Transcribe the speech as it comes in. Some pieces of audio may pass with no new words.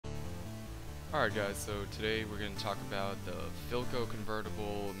Alright guys, so today we're going to talk about the Filco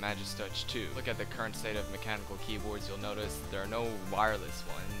Convertible Majestouch 2. Look at the current state of mechanical keyboards, you'll notice there are no wireless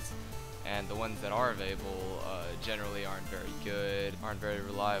ones, and the ones that are available generally aren't very good, aren't very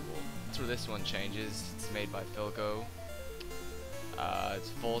reliable. That's where this one changes. It's made by Filco. It's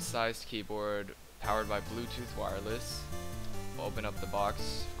a full-sized keyboard powered by Bluetooth wireless. Open up the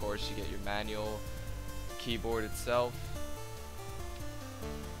box, of course you get your manual, keyboard itself.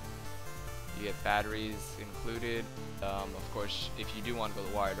 You get batteries included. Of course, if you do want to go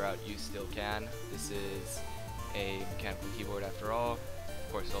the wired route, you still can. This is a mechanical keyboard after all.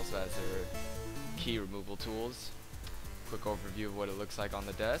 Of course, it also has their key removal tools. Quick overview of what it looks like on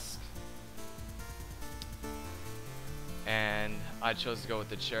the desk. And I chose to go with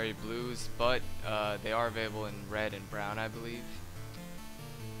the cherry blues, but they are available in red and brown, I believe.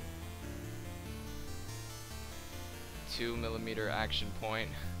 2mm action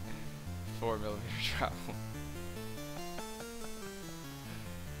point. 4mm travel.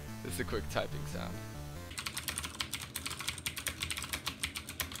 This is a quick typing sound.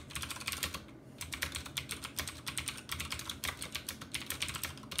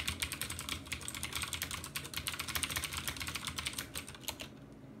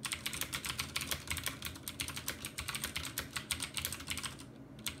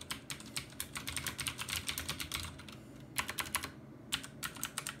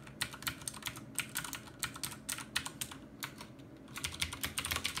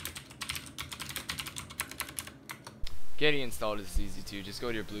 Getting installed is easy too. Just go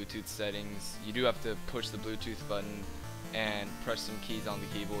to your Bluetooth settings. You do have to push the Bluetooth button and press some keys on the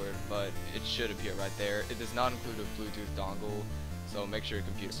keyboard, but it should appear right there. It does not include a Bluetooth dongle, so make sure your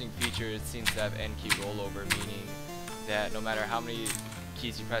computer. Feature, it seems to have N key rollover, meaning that no matter how many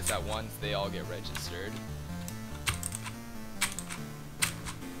keys you press at once, they all get registered.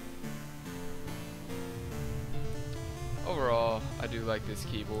 Overall, I do like this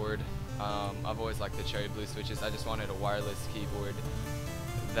keyboard. I've always liked the cherry blue switches. I just wanted a wireless keyboard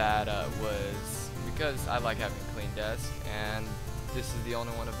that was, because I like having a clean desk, and this is the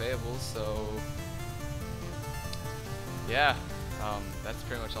only one available, so yeah, that's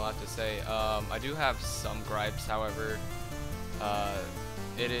pretty much all I have to say. I do have some gripes, however.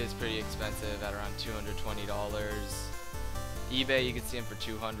 It is pretty expensive at around $220. eBay, you can see them for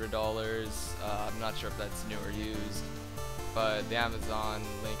 $200. I'm not sure if that's new or used, but the Amazon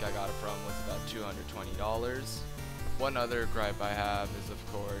link I got it from was about $220. One other gripe I have is,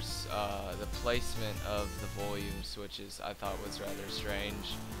 of course, the placement of the volume switches I thought was rather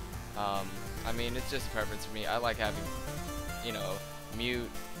strange. I mean, it's just a preference for me. I like having, you know, mute,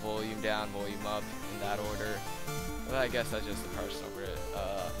 volume down, volume up in that order. But I guess that's just a personal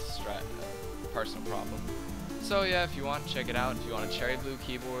problem. So yeah, if you want, check it out. If you want a cherry blue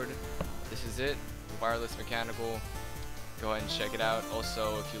keyboard, this is it. Wireless mechanical. Go ahead and check it out.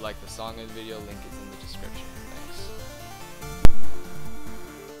 Also, if you like the song in the video, link is in the description. Thanks.